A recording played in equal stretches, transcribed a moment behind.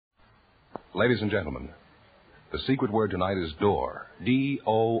Ladies and gentlemen, the secret word tonight is door.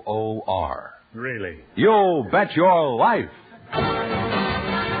 D-O-O-R. Really? You bet your life.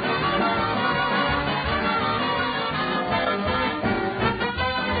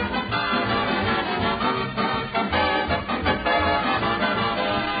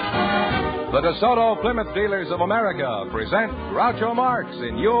 The DeSoto Plymouth Dealers of America present Groucho Marx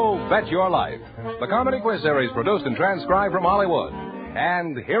in You Bet Your Life, the comedy quiz series produced and transcribed from Hollywood.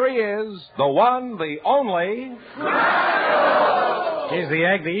 And here he is, the one, the only... Groucho! He's the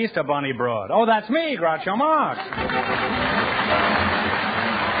egg the Easter Bunny brought. Oh, that's me, Groucho Marx.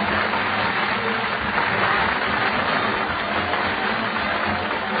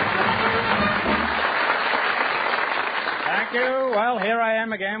 Thank you. Well, here I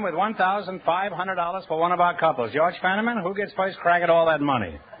am again with $1,500 for one of our couples. George Fenneman, who gets first crack at all that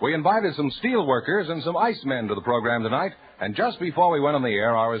money? We invited some steel workers and some icemen to the program tonight, and just before we went on the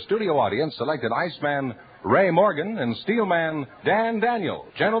air, our studio audience selected Iceman Ray Morgan and Steelman Dan Daniel.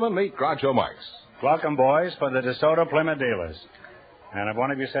 Gentlemen, meet Groucho Marx. Welcome, boys, for the DeSoto Plymouth Dealers. And if one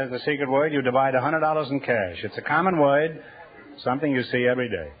of you says the secret word, you divide $100 in cash. It's a common word, something you see every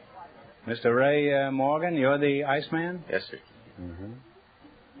day. Mr. Ray Morgan, you're the Iceman? Yes, sir. Mm-hmm.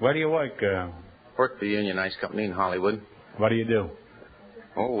 Where do you work? Work for the Union Ice Company in Hollywood. What do you do?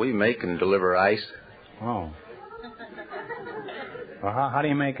 Oh, we make and deliver ice. Oh. Well, how do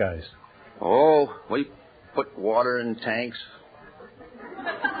you make ice? Oh, we put water in tanks.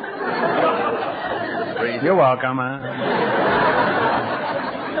 You're welcome, huh?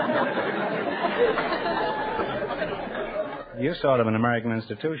 You're sort of an American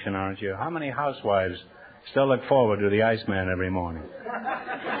institution, aren't you? How many housewives still look forward to the Iceman every morning?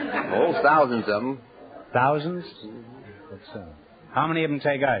 Oh, thousands of them. Thousands? What's so? How many of them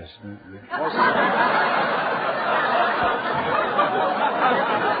take ice?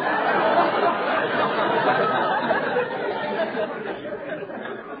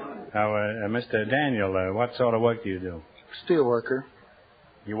 Mr. Daniel, what sort of work do you do? Steel worker.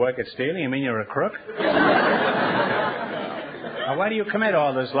 You work at steel? You mean you're a crook? Now, why do you commit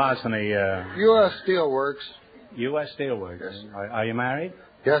all this larceny? U.S. Steelworks. U.S. Steelworks. Yes. Are you married?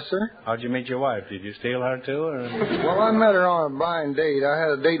 Yes, sir. How'd you meet your wife? Did you steal her, too? Or? Well, I met her on a blind date. I had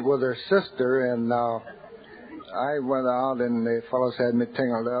a date with her sister, and I went out, and the fellows had me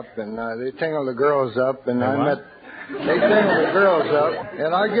tingled up, and they tingled the girls up, and they tingled the girls up,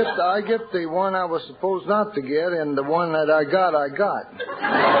 and I get the one I was supposed not to get, and the one that I got. I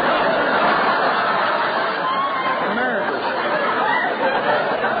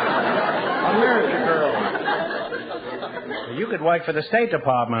married the girl. You could work for the State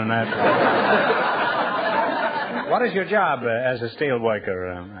Department. What is your job as a steel worker?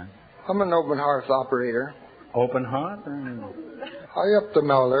 I'm an open hearth operator. Open hearth? I help the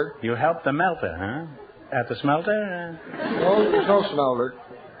melter. You help the melter, huh? At the smelter? No, there's no smelter.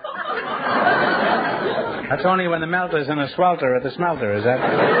 That's only when the melter's in a swelter at the smelter, is that?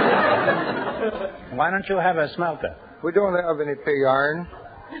 Why don't you have a smelter? We don't have any pig iron.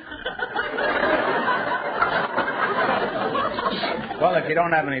 Well, if you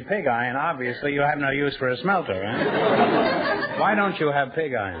don't have any pig iron, obviously you have no use for a smelter, eh? Why don't you have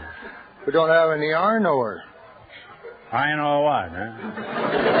pig iron? We don't have any iron ore. Iron ore what, huh?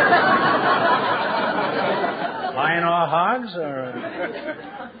 Iron ore hogs, or...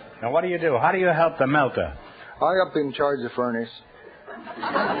 Now, what do you do? How do you help the melter? I up in charge of the furnace.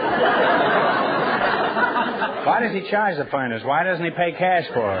 Why does he charge the furnace? Why doesn't he pay cash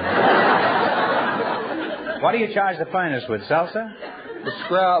for it? What do you charge the furnace with, Seltzer?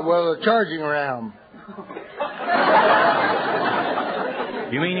 The charging ram.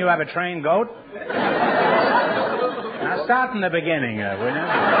 You mean you have a trained goat? Now, start from the beginning, will you?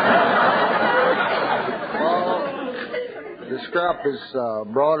 Well, the scrap is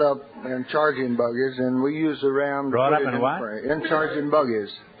brought up in charging buggies, and we use the ram. Brought up in what? In charging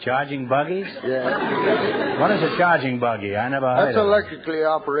buggies. Charging buggies? Yeah. What is a charging buggy? I never heard of it. That's electrically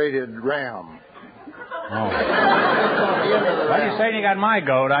operated ram. Oh. Well, you say you got my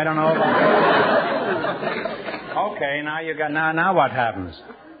goat. I don't know about that. Okay, now what happens?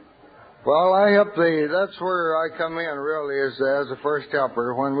 Well, that's where I come in, really, as a first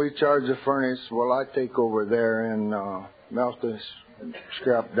helper. When we charge the furnace, I take over there and melt the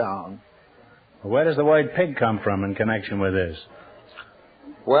scrap down. Where does the word pig come from in connection with this?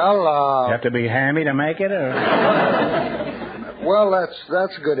 Well, you have to be hammy to make it, or? Well,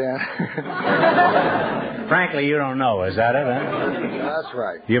 that's a good answer. Frankly, you don't know, is that it, huh? That's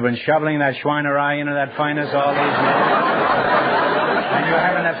right. You've been shoveling that Schweinerei into that furnace all these years? And you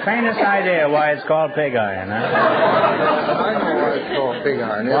haven't the faintest idea why it's called pig iron, huh? I know why it's called pig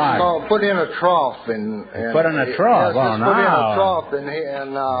iron. Why? It's called put in a trough and put in a trough. Yes, Oh, just put in a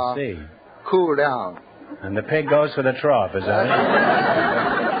now. trough I see. cool down. And the pig goes for the trough, is that it?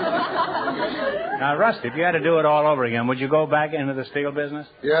 Now, Rusty, if you had to do it all over again, would you go back into the steel business?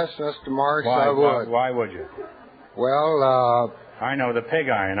 Yes, Mr. Marks, Why, I would. Why would you? Well, I know the pig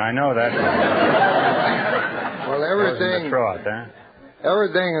iron. I know that. well, everything. The trough, huh?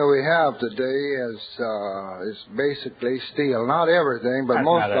 Everything that we have today is basically steel. Not everything, but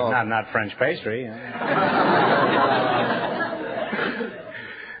most of it. Not French pastry.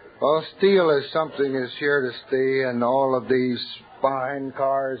 Well, steel is something that's here to stay, and all of these fine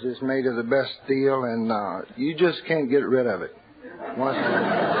cars is made of the best steel, and you just can't get rid of it.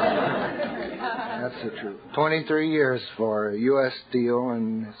 That's the truth. 23 years for U.S. Steel,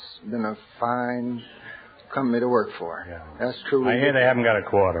 and it's been a fine company to work for. Yeah. That's true. I hear they haven't got a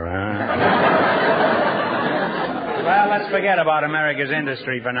quarter, huh? Well, let's forget about America's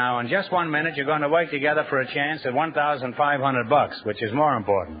industry for now. In just 1 minute, you're going to work together for a chance at $1,500, which is more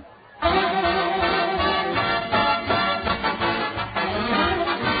important.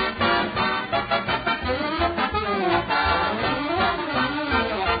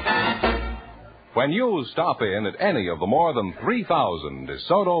 When you stop in at any of the more than 3,000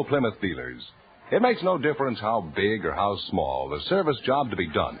 DeSoto Plymouth dealers, it makes no difference how big or how small the service job to be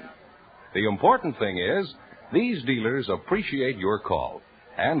done. The important thing is, these dealers appreciate your call.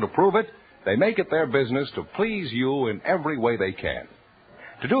 And to prove it, they make it their business to please you in every way they can.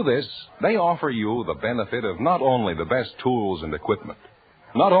 To do this, they offer you the benefit of not only the best tools and equipment,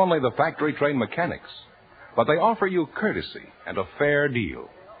 not only the factory-trained mechanics, but they offer you courtesy and a fair deal.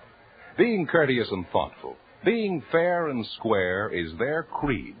 Being courteous and thoughtful, being fair and square is their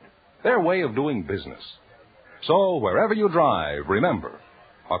creed, their way of doing business. So, wherever you drive, remember,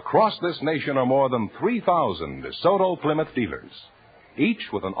 across this nation are more than 3,000 DeSoto Plymouth dealers, each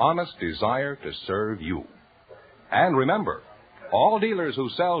with an honest desire to serve you. And remember, all dealers who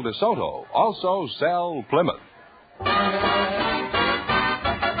sell DeSoto also sell Plymouth.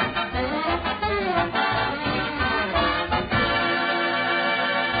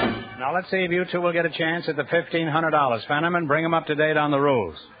 Now, let's see if you two will get a chance at the $1,500. Fenneman, bring them up to date on the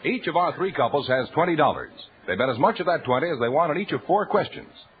rules. Each of our three couples has $20. They bet as much of that 20 as they want on each of 4 questions.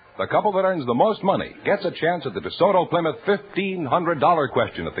 The couple that earns the most money gets a chance at the DeSoto Plymouth $1,500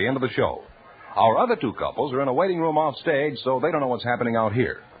 question at the end of the show. Our other 2 couples are in a waiting room off stage, so they don't know what's happening out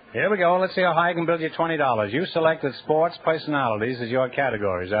here. Here we go. Let's see how high I can build you $20. You selected sports personalities as your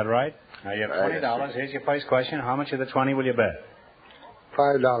category. Is that right? Now, you have $20. Here's your first question. How much of the 20 will you bet?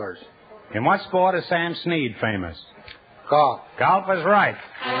 $5. In what sport is Sam Snead famous? Golf. Golf is right.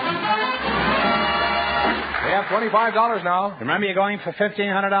 We have $25 now. Remember, you're going for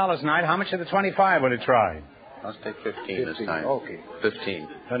 $1,500 tonight. How much of the 25 will you try? Let's take 15 this time. Okay. 15.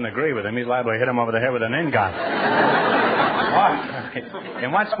 Doesn't agree with him. He's liable to hit him over the head with an ingot.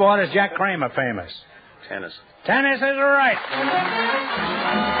 In what sport is Jack Kramer famous? Tennis. Tennis is right.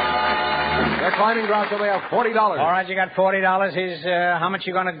 They're climbing, Groucho. They have $40. All right, you got $40. Here's how much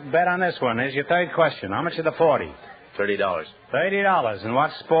you going to bet on this one. Here's your third question. How much of the 40? $30. $30. In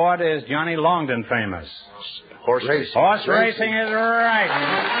what sport is Johnny Longden famous? Horse racing. Horse racing is right.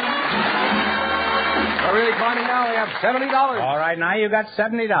 They're really climbing now. They have $70. All right, now you got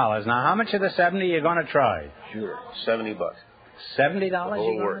 $70. Now, how much of the 70 are you going to try? Sure. $70. $70 The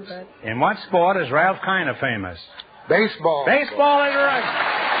whole you going works. to bet? In what sport is Ralph Kiner famous? Baseball. Baseball is right.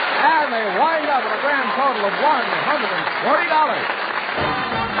 And they wind up with a grand total of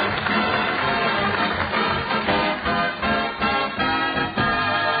 $140.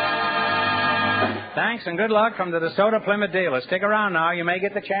 Thanks and good luck from the DeSoto Plymouth dealer. Stick around now. You may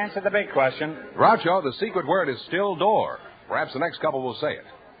get the chance at the big question. Groucho, the secret word is still door. Perhaps the next couple will say it.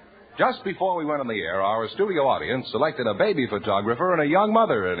 Just before we went on the air, our studio audience selected a baby photographer and a young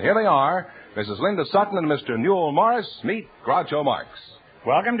mother. And here they are, Mrs. Linda Sutton and Mr. Newell Morris. Meet Groucho Marx.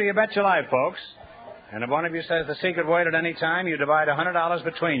 Welcome to You Bet Your Life, folks. And if one of you says the secret word at any time, you divide $100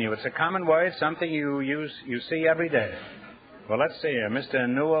 between you. It's a common word, something you see every day. Well, let's see here. Mr.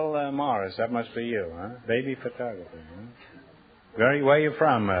 Newell Morris, that must be you, huh? Baby photographer, huh? Where are you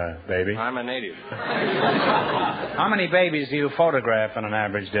from, baby? I'm a native. How many babies do you photograph on an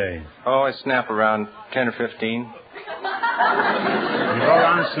average day? Oh, I snap around 10 or 15. You go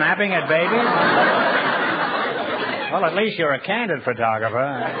around snapping at babies? Well, at least you're a candid photographer.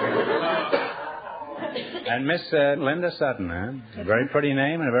 And Miss Linda Sutton, huh? A very pretty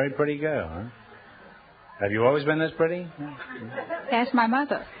name and a very pretty girl, huh? Have you always been this pretty? Ask my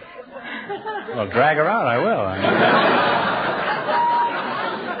mother. Well, drag her out, I will.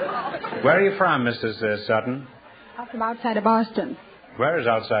 Where are you from, Mrs. Sutton? I'm from outside of Boston. Where is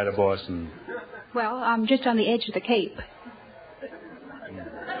outside of Boston? Well, I'm just on the edge of the Cape. Well,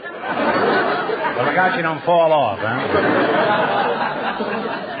 look out you don't fall off, huh?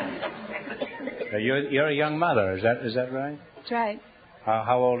 You're a young mother, is that right? That's right.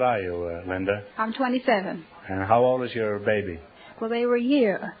 How old are you, Linda? I'm 27. And how old is your baby? Well, they were a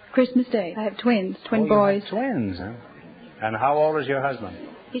year. Christmas Day. I have twins, twin you boys. have twins, huh? And how old is your husband?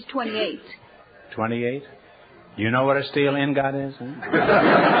 He's 28. 28? You know what a steel ingot is? Huh?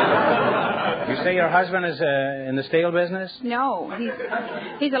 You say your husband is in the steel business? No,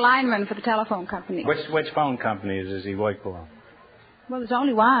 he's a lineman for the telephone company. Which phone company does he work for? Well, there's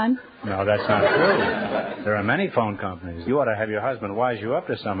only one. No, that's not true. There are many phone companies. You ought to have your husband wise you up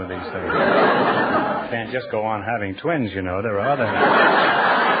to some of these things. Can't just go on having twins, you know. There are other...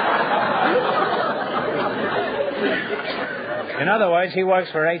 In other words, he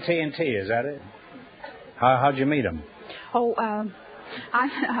works for AT&T, is that it? How'd you meet him? Oh,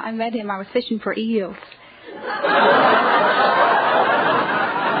 I met him. I was fishing for eels.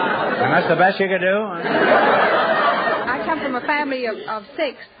 And that's the best you could do? I come from a family of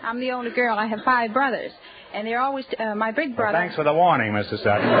 6. I'm the only girl. I have 5 brothers. And they're always, my big brother... Well, thanks for the warning, Mr.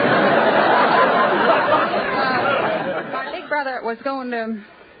 Sutton. My big brother was going to...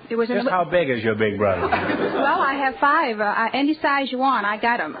 Just how big is your big brother? Well, I have 5. Any size you want, I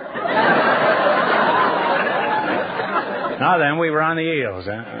got them. Now then, we were on the eels,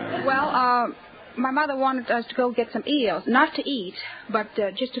 huh? Well, my mother wanted us to go get some eels, not to eat, but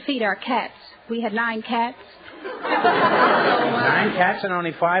just to feed our cats. We had 9 cats. 9 cats and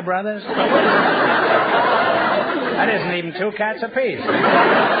only 5 brothers? That isn't even 2 cats apiece.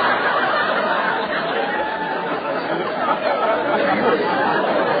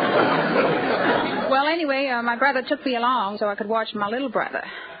 Well, anyway, my brother took me along so I could watch my little brother.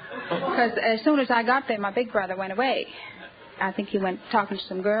 Because as soon as I got there, my big brother went away. I think he went talking to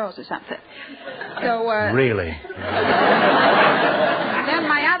some girls or something. So, really? Then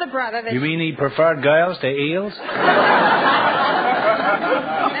my other brother... You mean he preferred girls to eels?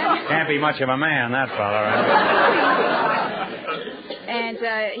 Can't be much of a man, that fella, right? And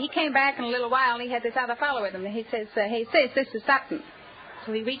he came back in a little while, and he had this other fellow with him. And he says, hey, sis, this is Sutton.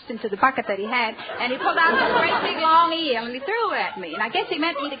 So he reached into the bucket that he had, and he pulled out this great big long eel, and he threw it at me. And I guess he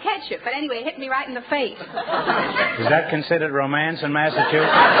meant me to catch it, but anyway, it hit me right in the face. Is that considered romance in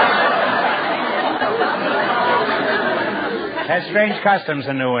Massachusetts? Has strange customs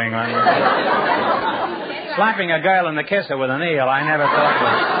in New England. Slapping a girl in the kisser with an eel, I never thought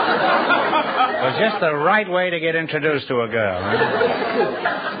was just the right way to get introduced to a girl.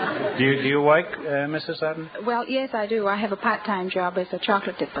 Huh? Do you work, Mrs. Sutton? Well, yes, I do. I have a part-time job as a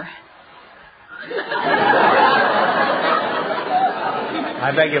chocolate dipper.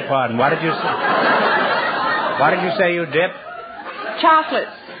 I beg your pardon. What did you say you dip?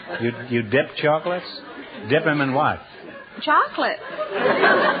 Chocolates. You dip chocolates? Dip them in what? Chocolate.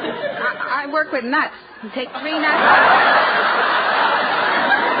 I work with nuts. You take 3 nuts.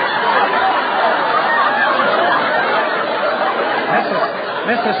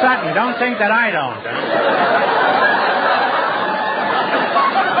 Mr. Sutton, don't think that I don't.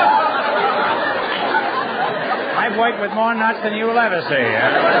 I've worked with more nuts than you will ever see.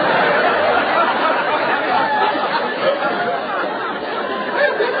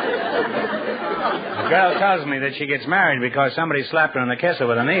 The girl tells me that she gets married because somebody slapped her in the kisser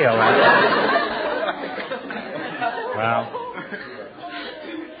with an eel. Well,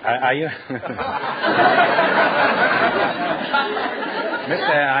 are you...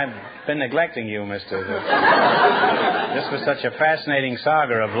 Mister, I've been neglecting you, mister. This was such a fascinating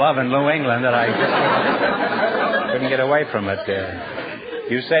saga of love in New England that I just couldn't get away from it.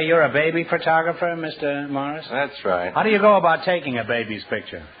 You say you're a baby photographer, Mr. Morris? That's right. How do you go about taking a baby's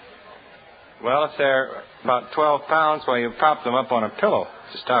picture? Well, if they're about 12 pounds, well, you prop them up on a pillow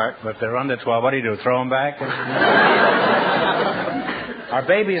to start. But if they're under 12, what do you do, throw them back? Are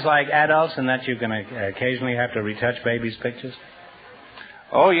babies like adults in that you can occasionally have to retouch babies' pictures?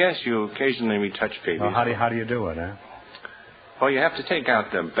 Oh, yes, you occasionally retouch babies. Well, how do you do it, huh? Well, you have to take out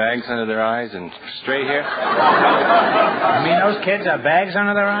the bags under their eyes and straight hair. You mean those kids have bags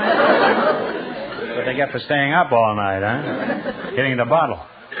under their eyes? What they get for staying up all night, huh? Hitting the bottle.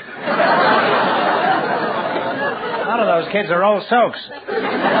 A lot of those kids are old soaks.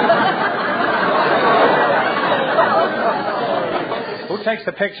 Who takes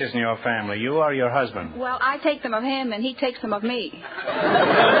the pictures in your family, you or your husband? Well, I take them of him, and he takes them of me. Well,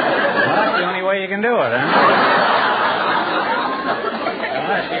 that's the only way you can do it, huh?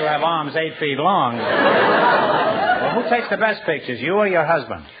 Unless you have arms 8 feet long. Well, who takes the best pictures, you or your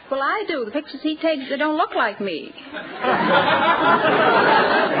husband? Well, I do. The pictures he takes, they don't look like me.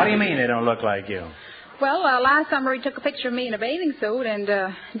 What do you mean they don't look like you? Well, last summer he took a picture of me in a bathing suit, and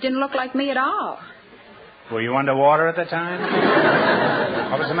it didn't look like me at all. Were you underwater at the time?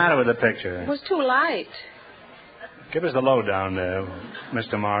 What was the matter with the picture? It was too light. Give us the lowdown,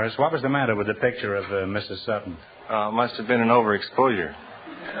 Mr. Morris. What was the matter with the picture of Mrs. Sutton? Must have been an overexposure.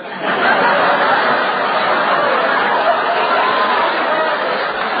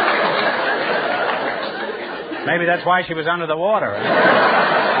 Maybe that's why she was under the water.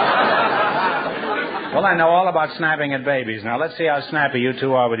 Well, I know all about snapping at babies. Now, let's see how snappy you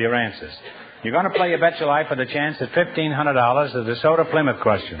two are with your answers. You're going to play You Bet Your Life for the chance at $1,500 of the DeSoto Plymouth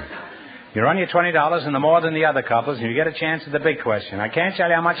question. You're on your $20 and the more than the other couples, and you get a chance at the big question. I can't tell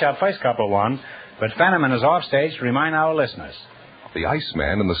you how much our first couple won, but Fenneman is off stage to remind our listeners. The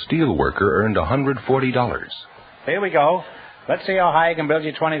iceman and the steel worker earned $140. Here we go. Let's see how high I can build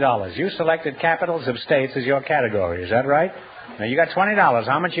you $20. You selected capitals of states as your category. Is that right? Now, you got $20.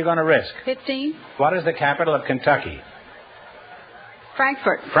 How much are you going to risk? 15. What is the capital of Kentucky?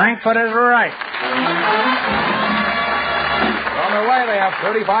 Frankfurt. Frankfurt is right. On their way, they have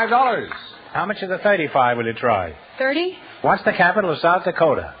 $35. How much of the 35 will you try? 30. What's the capital of South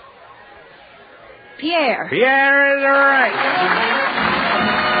Dakota? Pierre. Pierre is right.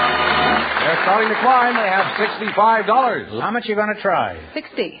 They're starting to climb. They have $65. How much are you going to try?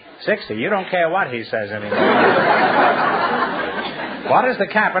 60. 60. You don't care what he says anymore. What is the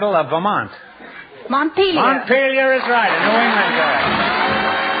capital of Vermont? Montpelier. Montpelier is right. In New England there.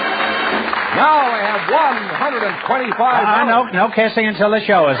 Now they have $125. No kissing until the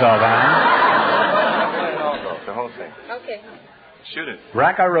show is over, huh? The whole thing. Okay. Shoot it.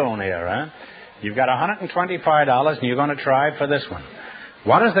 Rackaroon here, huh? You've got $125, and you're going to try for this one.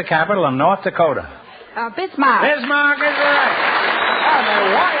 What is the capital of North Dakota? Bismarck. Bismarck is right. And they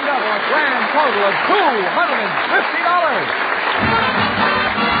wind up with a grand total of $250.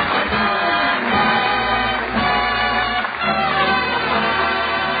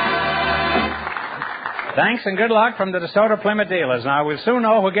 Thanks and good luck from the DeSoto Plymouth dealers. Now, we'll soon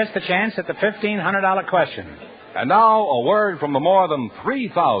know who gets the chance at the $1,500 question. And now, a word from the more than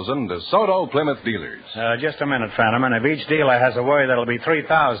 3,000 DeSoto Plymouth dealers. Just a minute, Fenneman. If each dealer has a word, that'll be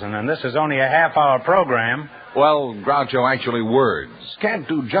 3,000, and this is only a half-hour program. Well, Groucho, actually words can't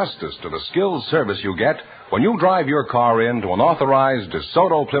do justice to the skilled service you get when you drive your car in to an authorized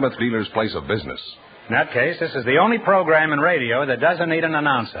DeSoto Plymouth dealer's place of business. In that case, this is the only program in radio that doesn't need an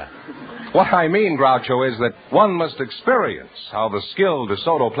announcer. What I mean, Groucho, is that one must experience how the skilled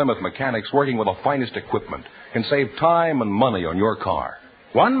DeSoto Plymouth mechanics working with the finest equipment can save time and money on your car.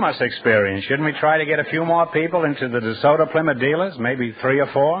 One must experience. Shouldn't we try to get a few more people into the DeSoto Plymouth dealers? Maybe 3 or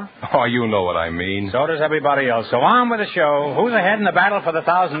 4? Oh, you know what I mean. So does everybody else. So on with the show. Who's ahead in the battle for the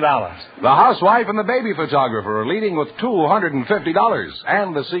 $1,000? The housewife and the baby photographer are leading with $250,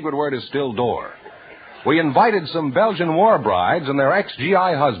 and the secret word is still door. We invited some Belgian war brides and their ex-GI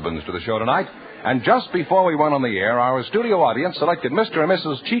husbands to the show tonight, and just before we went on the air, our studio audience selected Mr. and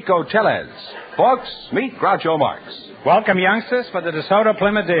Mrs. Chico Tellez. Folks, meet Groucho Marx. Welcome, youngsters, for the DeSoto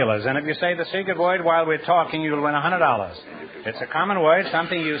Plymouth dealers. And if you say the secret word while we're talking, you'll win $100. It's a common word,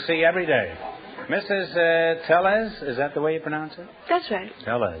 something you see every day. Mrs. Tellez, is that the way you pronounce it? That's right.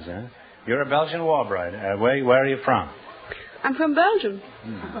 Tellez, huh? You're a Belgian war bride. Where are you from? I'm from Belgium.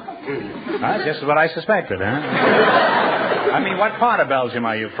 That's just what I suspected, huh? I mean, what part of Belgium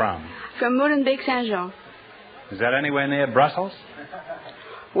are you from? From Molenbeek, Saint-Jean. Is that anywhere near Brussels?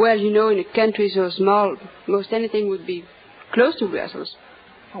 Well, you know, in a country so small, most anything would be close to Brussels.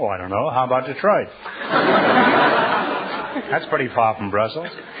 Oh, I don't know. How about Detroit? That's pretty far from Brussels.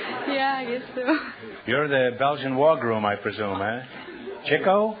 Yeah, I guess so. You're the Belgian war groom, I presume, eh?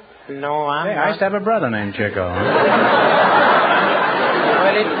 Chico? No, I'm Hey, I used to have a brother named Chico.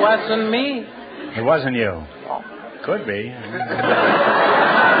 Well, it wasn't me. It wasn't you. Could be.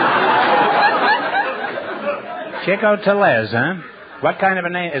 Chico Tellez, huh? What kind of a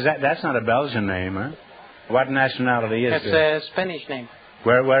name is that? That's not a Belgian name, huh? What nationality is it? It's a Spanish name.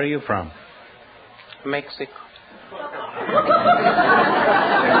 Where are you from? Mexico.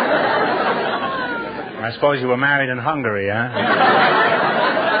 I suppose you were married in Hungary, huh?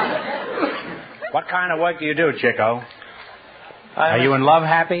 What kind of work do you do, Chico? Are you in love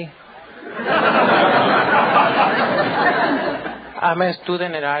happy? I'm a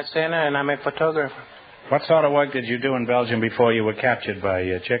student at Art Center, and I'm a photographer. What sort of work did you do in Belgium before you were captured by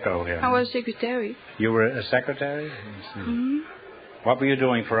Chico here? I was secretary. You were a secretary? Mm-hmm. What were you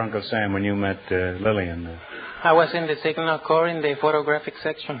doing for Uncle Sam when you met Lillian? I was in the Signal Corps in the photographic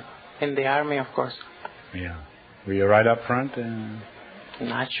section. In the Army, of course. Yeah. Were you right up front?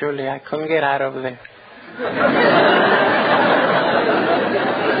 Naturally, I couldn't get out of there.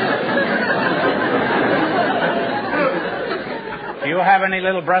 Do you have any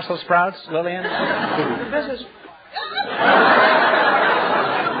little Brussels sprouts, Lillian? Brussels.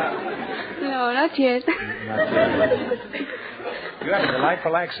 No, not yet. You have a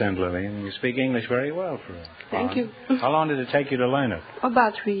delightful accent, Lillian. You speak English very well for it. Thank you. How long did it take you to learn it?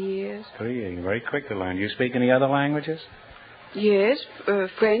 About 3 years. 3 years. You're very quick to learn. Do you speak any other languages? Yes,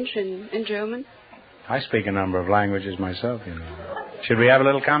 French and German. I speak a number of languages myself, you know. Should we have a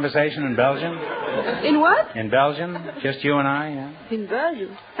little conversation in Belgian? In what? In Belgian? Just you and I, yeah? In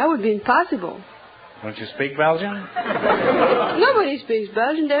Belgium. That would be impossible. Don't you speak Belgian? Nobody speaks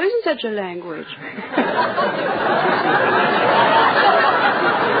Belgian. There isn't such a language.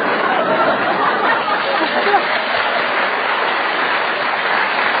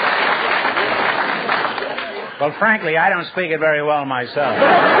 Well, frankly, I don't speak it very well myself.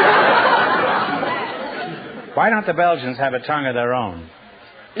 Why don't the Belgians have a tongue of their own?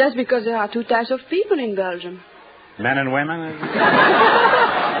 That's because there are 2 types of people in Belgium. Men and women?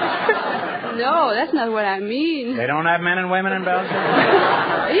 No, that's not what I mean. They don't have men and women in Belgium?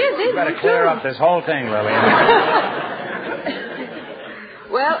 Yes, they You better do. clear up this whole thing, Lillian.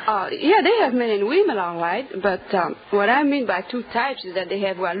 Well, yeah, they have men and women, all right. But what I mean by 2 types is that they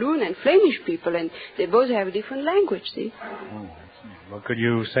have Walloon and Flemish people, and they both have a different language, see? Oh, well, could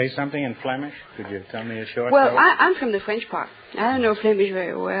you say something in Flemish? Could you tell me a short Well, joke? I'm from the French part. I don't know Flemish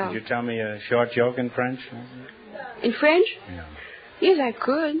very well. Could you tell me a short joke in French? In French? Yeah. Yes, I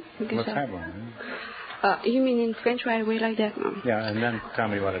could. Let's have one. You mean in French right away like that? No. Yeah, and then tell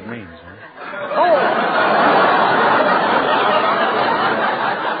me what it means. Huh? Oh!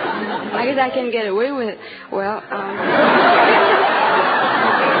 I guess I can get away with it. Well,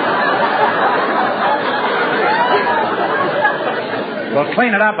 Well,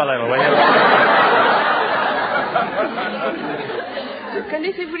 clean it up a little, will you? Je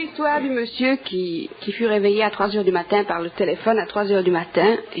connaissez-vous l'histoire du monsieur qui fut réveillé à 3 heures du matin par le téléphone à 3 heures du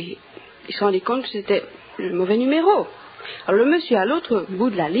matin et il se rendit compte que c'était le mauvais numéro. Alors le monsieur à l'autre bout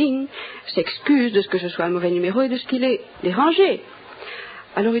de la ligne s'excuse de ce que ce soit le mauvais numéro et de ce qu'il est dérangé.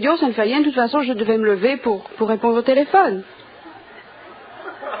 Alors il dit, oh, ça ne fait rien, de toute façon je devais me lever pour répondre au téléphone.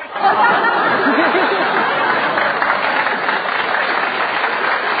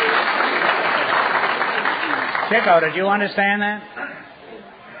 Chico, did you understand that?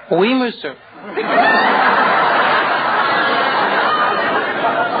 Oui, monsieur.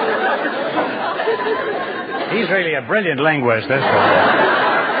 He's really a brilliant linguist, this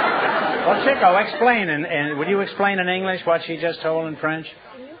guy. Well, Chico, explain, and would you explain in English what she just told in French?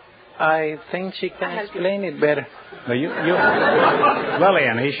 I think she can explain it better. No, you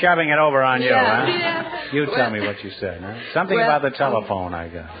Lillian, he's shoving it over on you, huh? Yeah. You tell me what you said, huh? Something about the telephone, I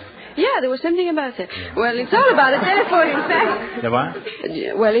guess. Yeah, there was something about it. Well, it's all about the telephone, in fact. The what?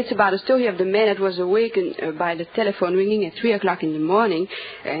 Well, it's about a story of the man that was awakened by the telephone ringing at 3 o'clock in the morning,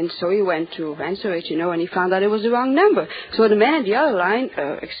 and so he went to answer it, and he found out it was the wrong number. So the man at the other line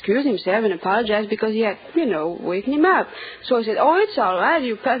excused himself and apologized because he had, waken him up. So he said, oh, it's all right,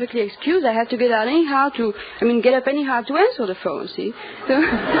 you're perfectly excused. I had to get up anyhow to answer the phone, see? So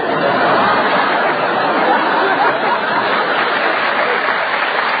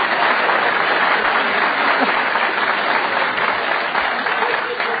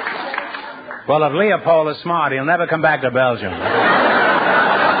Well, if Leopold is smart, he'll never come back to Belgium.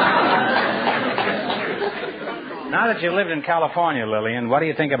 Now that you've lived in California, Lillian, what do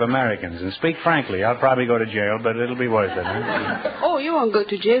you think of Americans? And speak frankly, I'll probably go to jail, but it'll be worth it, huh? Oh, you won't go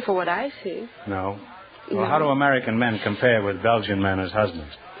to jail for what I say. No. Well, how do American men compare with Belgian men as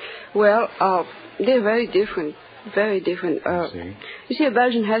husbands? Well, they're very different. Very different. You see, a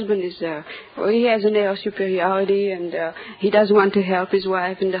Belgian husband is, he has an air of superiority, and he doesn't want to help his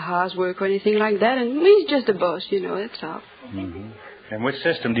wife in the housework or anything like that, and he's just a boss, that's all. Mm-hmm. And which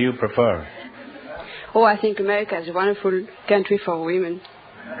system do you prefer? Oh, I think America is a wonderful country for women.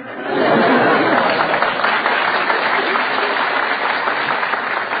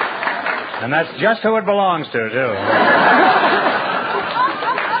 And that's just who it belongs to, too.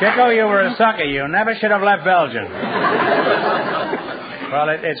 Chico, you were a sucker. You never should have left Belgium. Well,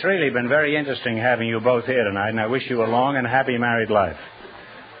 it's really been very interesting having you both here tonight, and I wish you a long and happy married life.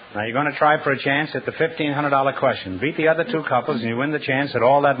 Now, you're going to try for a chance at the $1,500 question. Beat the other 2 couples, and you win the chance at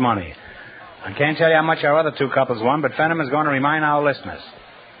all that money. I can't tell you how much our other 2 couples won, but Fenham is going to remind our listeners.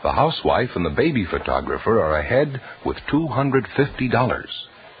 The housewife and the baby photographer are ahead with $250.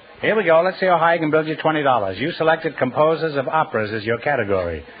 Here we go. Let's see how high I can build you $20. You selected composers of operas as your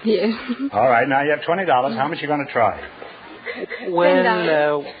category. Yes. All right, now you have $20. How much are you going to try?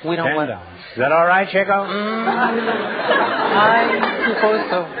 Well, we don't want... $10. Is that all right, Chico? I suppose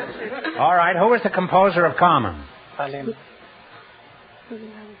so. All right, who was the composer of Carmen?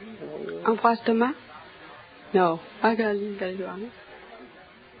 Ambroise Thomas? No.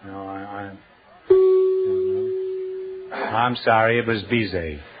 No, I'm sorry, it was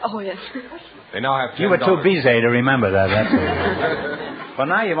Bizet. Oh, yes. They now have $10. You were too busy to remember that, that's all. Well,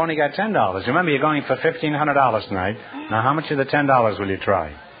 now you've only got $10. Remember, you're going for $1,500 tonight. Now, how much of the $10 will you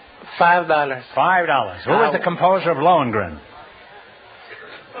try? $5. $5. Who was the composer of Lohengrin?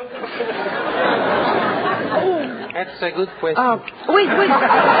 That's a good question. Oh, wait. Can I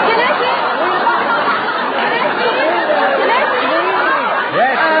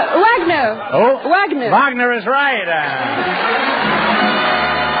Yes. Wagner. Oh? Wagner. Wagner is right.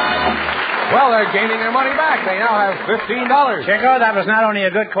 Well, they're gaining their money back. They now have $15. Chico, that was not only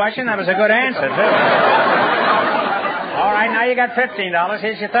a good question, that was a good answer, too. All right, now you got $15.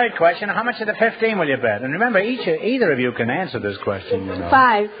 Here's your third question. How much of the 15 will you bet? And remember, either of you can answer this question, you know.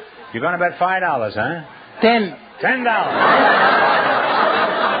 5. You're going to bet $5, huh? 10. $10.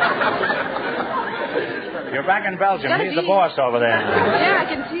 You're back in Belgium. He's the boss over there. Yeah, I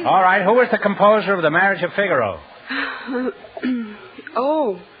can see. All right, who was the composer of The Marriage of Figaro?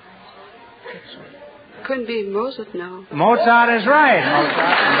 Oh. Couldn't be Mozart, no. Mozart is right.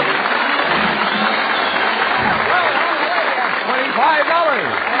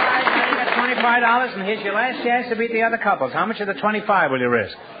 $25, and here's your last chance to beat the other couples. How much of the 25 will you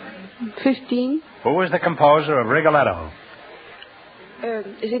risk? 15. Who was the composer of Rigoletto?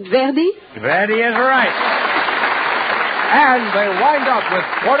 Is it Verdi? Verdi is right. And they wind up with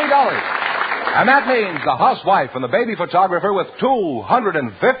 $40. And that means the housewife and the baby photographer with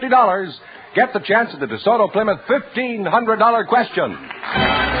 $250 get the chance at the DeSoto Plymouth $1,500 question.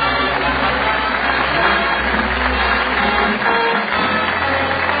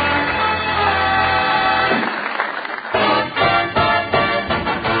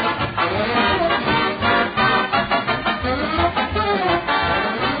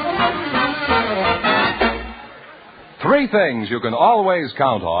 Three things you can always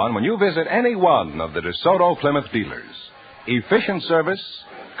count on when you visit any one of the DeSoto Plymouth dealers: efficient service,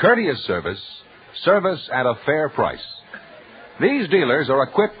 courteous service, service at a fair price. These dealers are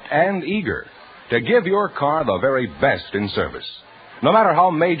equipped and eager to give your car the very best in service, no matter how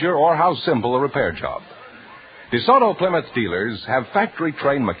major or how simple a repair job. DeSoto Plymouth dealers have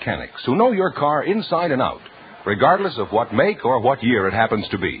factory-trained mechanics who know your car inside and out, regardless of what make or what year it happens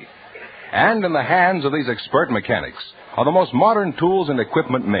to be. And in the hands of these expert mechanics are the most modern tools and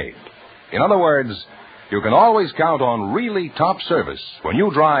equipment made. In other words, you can always count on really top service when you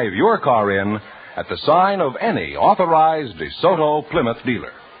drive your car in at the sign of any authorized DeSoto Plymouth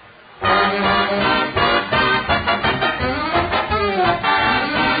dealer.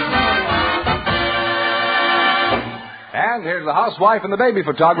 And here's the housewife and the baby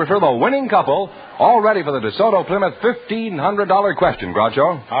photographer, the winning couple, all ready for the DeSoto Plymouth $1,500 question,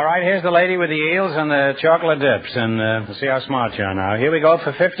 Groucho. All right, here's the lady with the eels and the chocolate dips, and we'll see how smart you are now. Here we go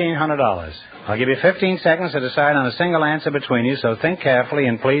for $1,500. I'll give you 15 seconds to decide on a single answer between you, so think carefully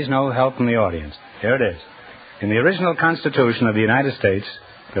and please no help from the audience. Here it is. In the original Constitution of the United States,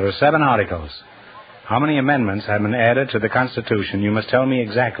 there are 7 articles. How many amendments have been added to the Constitution? You must tell me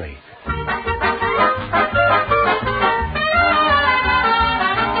exactly.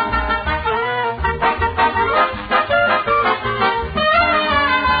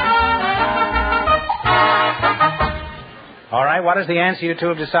 All right, what is the answer you two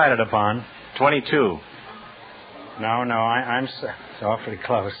have decided upon? 22. No, I'm it's awfully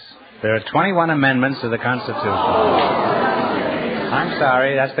close. There are 21 amendments to the Constitution. I'm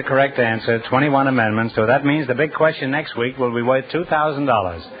sorry, that's the correct answer, 21 amendments. So that means the big question next week will be worth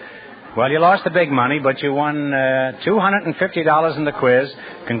 $2,000. Well, you lost the big money, but you won $250 in the quiz.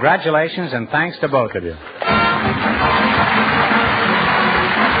 Congratulations, and thanks to both of you.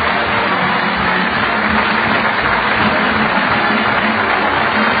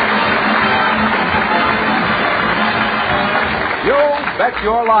 Bet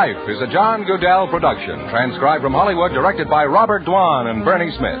Your Life is a John Goodell production, transcribed from Hollywood, directed by Robert Dwan and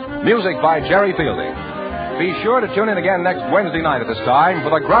Bernie Smith. Music by Jerry Fielding. Be sure to tune in again next Wednesday night at this time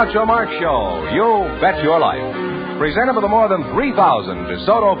for the Groucho Marx Show, You Bet Your Life. Presented by the more than 3,000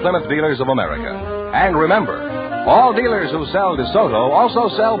 DeSoto Plymouth dealers of America. And remember, all dealers who sell DeSoto also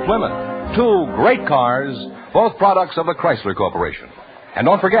sell Plymouth. 2 great cars, both products of the Chrysler Corporation. And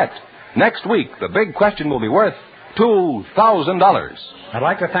don't forget, next week the big question will be worth $2,000. I'd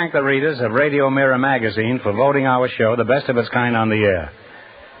like to thank the readers of Radio Mirror magazine for voting our show the best of its kind on the air.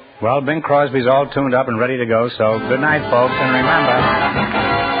 Well, Bing Crosby's all tuned up and ready to go, so good night, folks, and remember,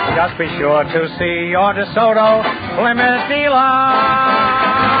 just be sure to see your DeSoto Plymouth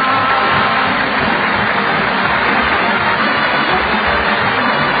dealer.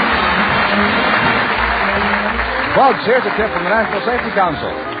 Folks, here's a tip from the National Safety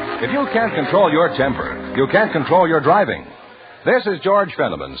Council. If you can't control your temper, you can't control your driving. This is George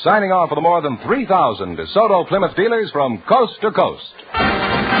Fenneman signing off for the more than 3,000 DeSoto Plymouth dealers from coast to coast.